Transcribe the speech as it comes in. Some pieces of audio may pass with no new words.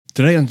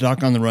Today on the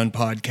Doc on the Run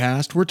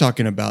podcast, we're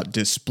talking about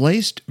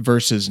displaced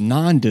versus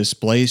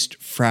non-displaced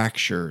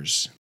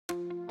fractures.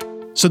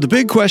 So the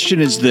big question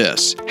is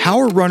this: how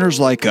are runners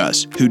like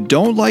us, who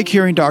don't like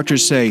hearing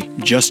doctors say,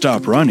 just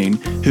stop running,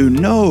 who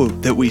know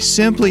that we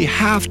simply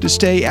have to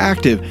stay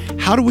active,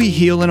 how do we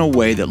heal in a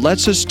way that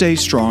lets us stay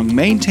strong,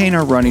 maintain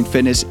our running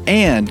fitness,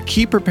 and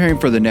keep preparing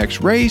for the next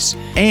race,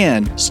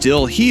 and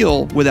still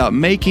heal without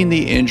making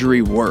the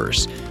injury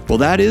worse? Well,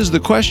 that is the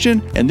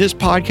question, and this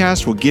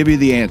podcast will give you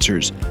the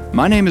answers.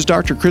 My name is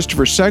Dr.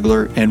 Christopher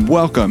Segler, and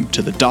welcome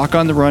to the Doc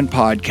on the Run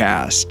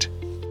podcast.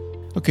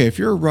 Okay, if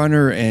you're a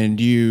runner and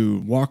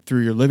you walk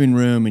through your living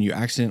room and you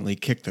accidentally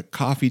kick the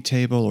coffee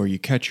table, or you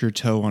catch your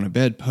toe on a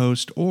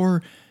bedpost,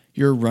 or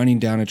you're running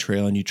down a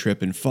trail and you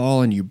trip and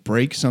fall and you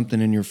break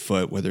something in your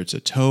foot, whether it's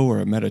a toe or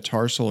a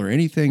metatarsal or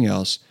anything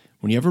else,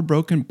 when you have a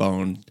broken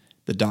bone,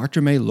 the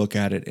doctor may look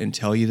at it and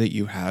tell you that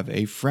you have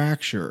a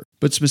fracture.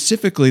 But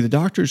specifically, the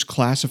doctors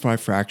classify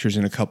fractures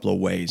in a couple of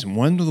ways. And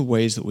one of the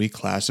ways that we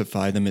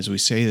classify them is we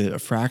say that a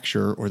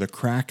fracture or the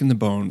crack in the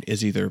bone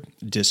is either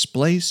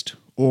displaced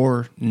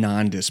or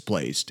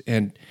non-displaced.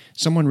 And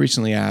someone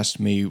recently asked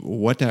me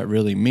what that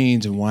really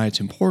means and why it's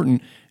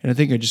important. And I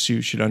think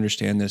you should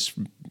understand this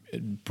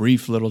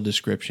brief little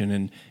description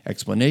and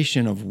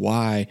explanation of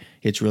why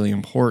it's really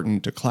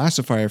important to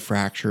classify a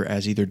fracture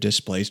as either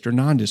displaced or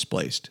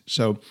non-displaced.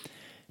 So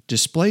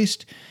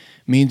displaced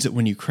means that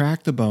when you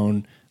crack the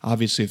bone,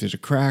 obviously if there's a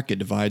crack, it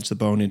divides the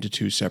bone into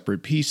two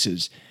separate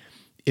pieces.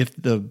 If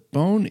the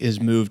bone is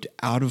moved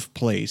out of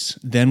place,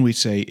 then we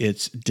say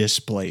it's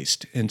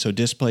displaced. And so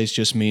displaced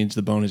just means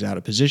the bone is out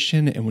of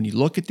position. And when you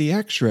look at the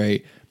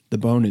x-ray, the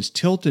bone is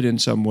tilted in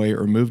some way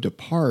or moved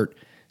apart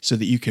so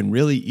that you can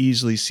really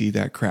easily see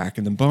that crack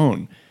in the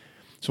bone.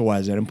 So why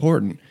is that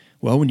important?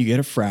 Well, when you get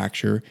a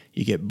fracture,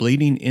 you get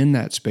bleeding in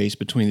that space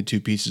between the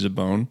two pieces of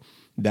bone.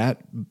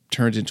 That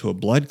turns into a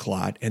blood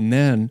clot, and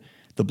then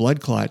the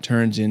blood clot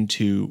turns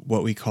into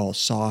what we call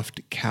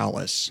soft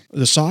callus.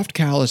 The soft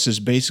callus is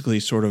basically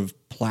sort of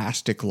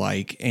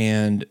plastic-like,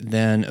 and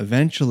then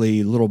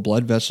eventually little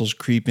blood vessels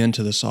creep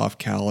into the soft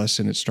callus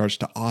and it starts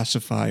to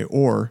ossify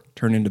or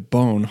turn into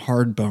bone,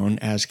 hard bone,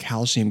 as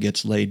calcium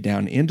gets laid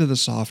down into the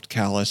soft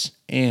callus,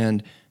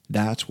 and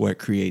that's what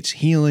creates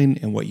healing.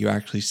 And what you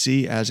actually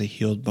see as a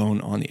healed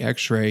bone on the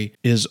x-ray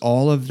is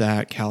all of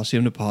that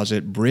calcium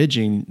deposit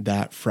bridging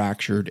that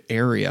fractured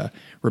area,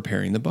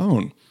 repairing the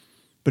bone.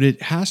 But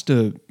it has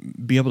to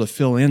be able to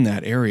fill in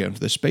that area. If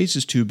the space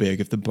is too big,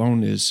 if the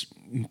bone is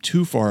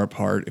too far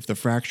apart, if the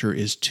fracture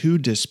is too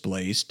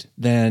displaced,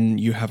 then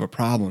you have a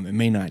problem. It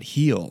may not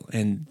heal.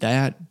 And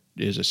that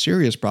is a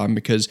serious problem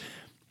because,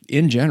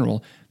 in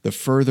general, the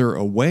further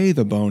away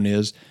the bone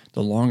is,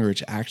 the longer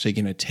it's actually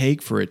going to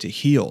take for it to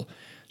heal.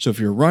 So if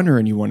you're a runner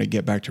and you want to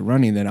get back to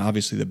running, then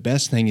obviously the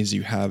best thing is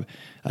you have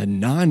a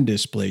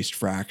non-displaced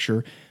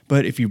fracture.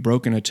 But if you've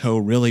broken a toe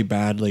really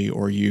badly,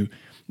 or you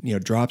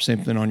drop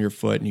something on your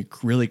foot and you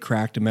really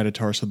cracked a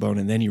metatarsal bone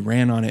and then you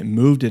ran on it and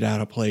moved it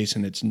out of place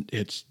and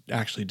it's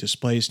actually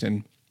displaced,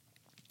 and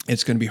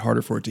it's going to be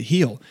harder for it to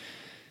heal.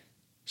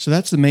 So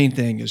that's the main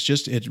thing, is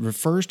just it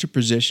refers to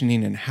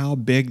positioning and how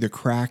big the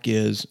crack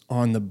is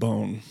on the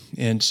bone.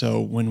 And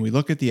so when we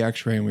look at the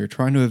x-ray and we're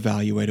trying to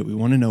evaluate it, we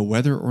want to know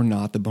whether or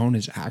not the bone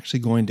is actually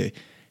going to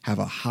have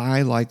a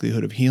high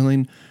likelihood of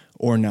healing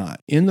or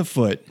not. In the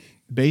foot,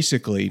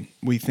 basically,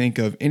 we think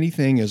of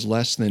anything as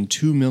less than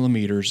 2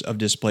 millimeters of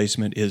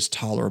displacement is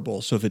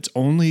tolerable. So if it's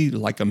only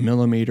like a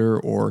millimeter,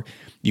 or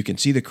you can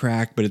see the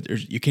crack, but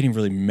you can't even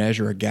really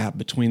measure a gap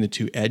between the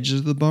two edges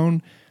of the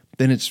bone,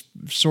 then it's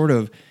sort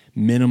of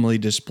minimally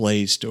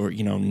displaced or,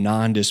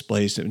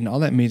 non-displaced. And all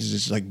that means is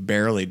it's like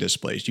barely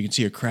displaced. You can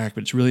see a crack,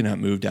 but it's really not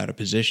moved out of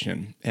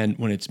position. And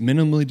when it's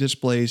minimally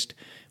displaced,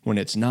 when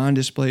it's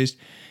non-displaced,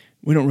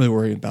 we don't really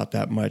worry about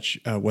that much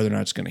whether or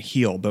not it's going to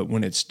heal. But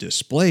when it's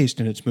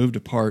displaced and it's moved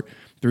apart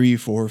 3,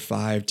 4,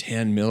 5,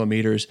 10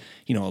 millimeters,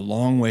 a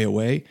long way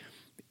away,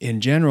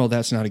 in general,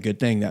 that's not a good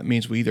thing. That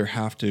means we either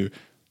have to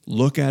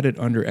look at it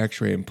under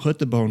x-ray and put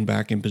the bone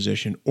back in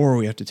position, or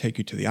we have to take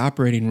you to the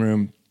operating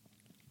room,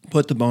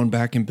 put the bone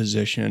back in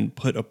position,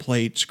 put a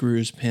plate,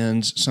 screws,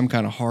 pins, some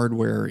kind of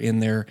hardware in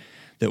there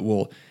that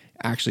will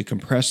actually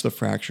compress the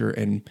fracture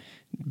and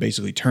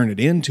basically turn it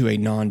into a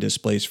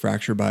non-displaced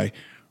fracture by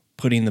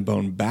putting the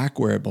bone back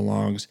where it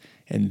belongs,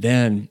 and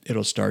then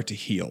it'll start to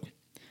heal.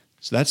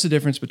 So that's the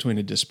difference between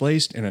a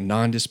displaced and a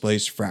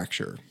non-displaced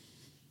fracture.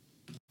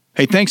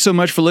 Hey, thanks so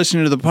much for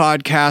listening to the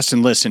podcast.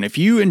 And listen, if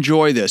you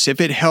enjoy this, if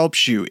it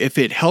helps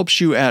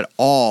you at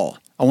all,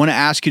 I want to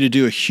ask you to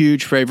do a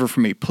huge favor for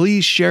me.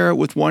 Please share it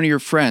with one of your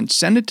friends.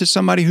 Send it to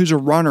somebody who's a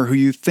runner who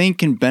you think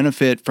can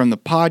benefit from the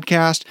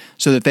podcast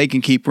so that they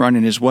can keep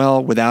running as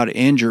well without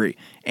injury.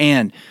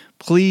 And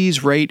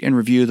please rate and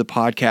review the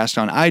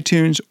podcast on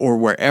iTunes or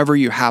wherever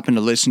you happen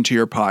to listen to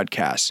your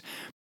podcasts.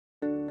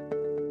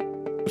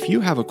 If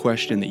you have a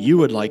question that you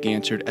would like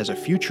answered as a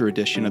future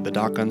edition of the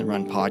Doc on the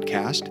Run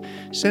podcast,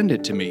 send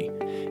it to me,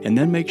 and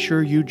then make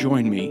sure you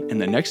join me in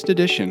the next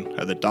edition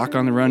of the Doc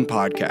on the Run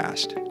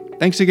podcast.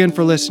 Thanks again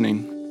for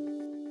listening.